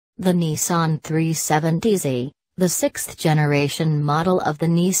The Nissan 370Z, the sixth-generation model of the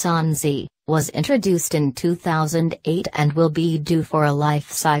Nissan Z, was introduced in 2008 and will be due for a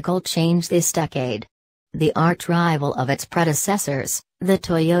life cycle change this decade. The arch-rival of its predecessors, the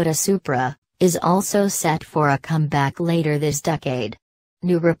Toyota Supra, is also set for a comeback later this decade.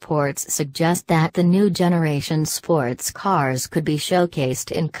 New reports suggest that the new generation sports cars could be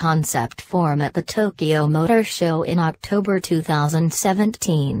showcased in concept form at the Tokyo Motor Show in October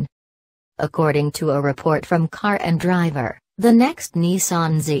 2017. According to a report from Car and Driver, the next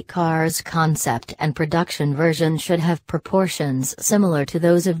Nissan Z car's concept and production version should have proportions similar to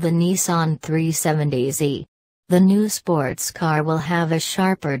those of the Nissan 370Z. The new sports car will have a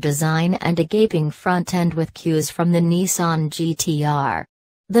sharper design and a gaping front end with cues from the Nissan GT-R.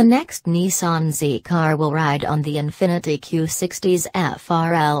 The next Nissan Z car will ride on the Infiniti Q60's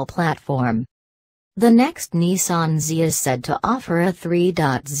FRL platform. The next Nissan Z is said to offer a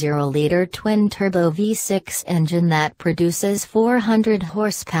 3.0-liter twin-turbo V6 engine that produces 400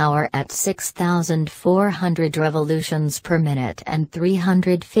 horsepower at 6,400 revolutions per minute and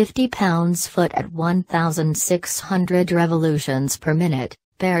 350 pounds-foot at 1,600 revolutions per minute,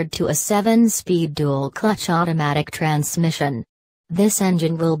 paired to a 7-speed dual-clutch automatic transmission. This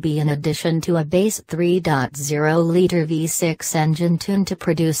engine will be in addition to a base 3.0-liter V6 engine tuned to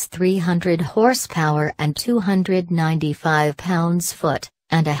produce 300 horsepower and 295 pounds-foot,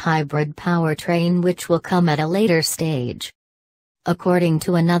 and a hybrid powertrain which will come at a later stage. According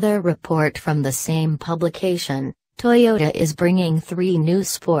to another report from the same publication, Toyota is bringing 3 new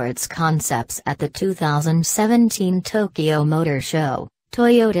sports concepts at the 2017 Tokyo Motor Show: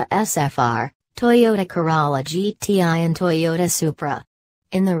 Toyota SFR, Toyota Corolla GTI and Toyota Supra.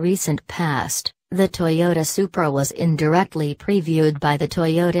 In the recent past, the Toyota Supra was indirectly previewed by the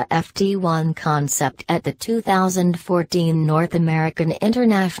Toyota FT1 concept at the 2014 North American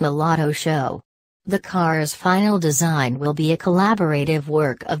International Auto Show. The car's final design will be a collaborative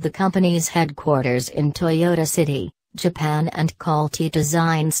work of the company's headquarters in Toyota City, Japan and Calty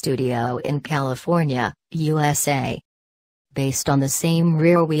Design Studio in California, USA. Based on the same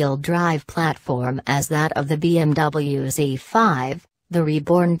rear-wheel drive platform as that of the BMW Z5, the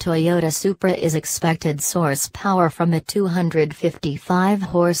reborn Toyota Supra is expected source power from a 255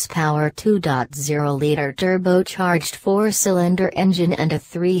 horsepower 2.0-liter turbocharged 4-cylinder engine and a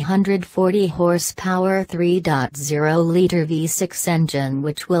 340 horsepower 3.0-liter V6 engine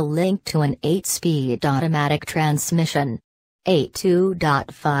which will link to an 8-speed automatic transmission. A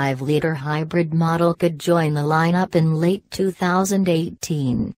 2.5-liter hybrid model could join the lineup in late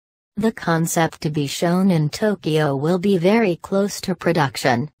 2018. The concept to be shown in Tokyo will be very close to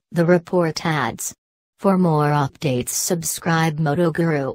production, the report adds. For more updates, subscribe Moto Guru.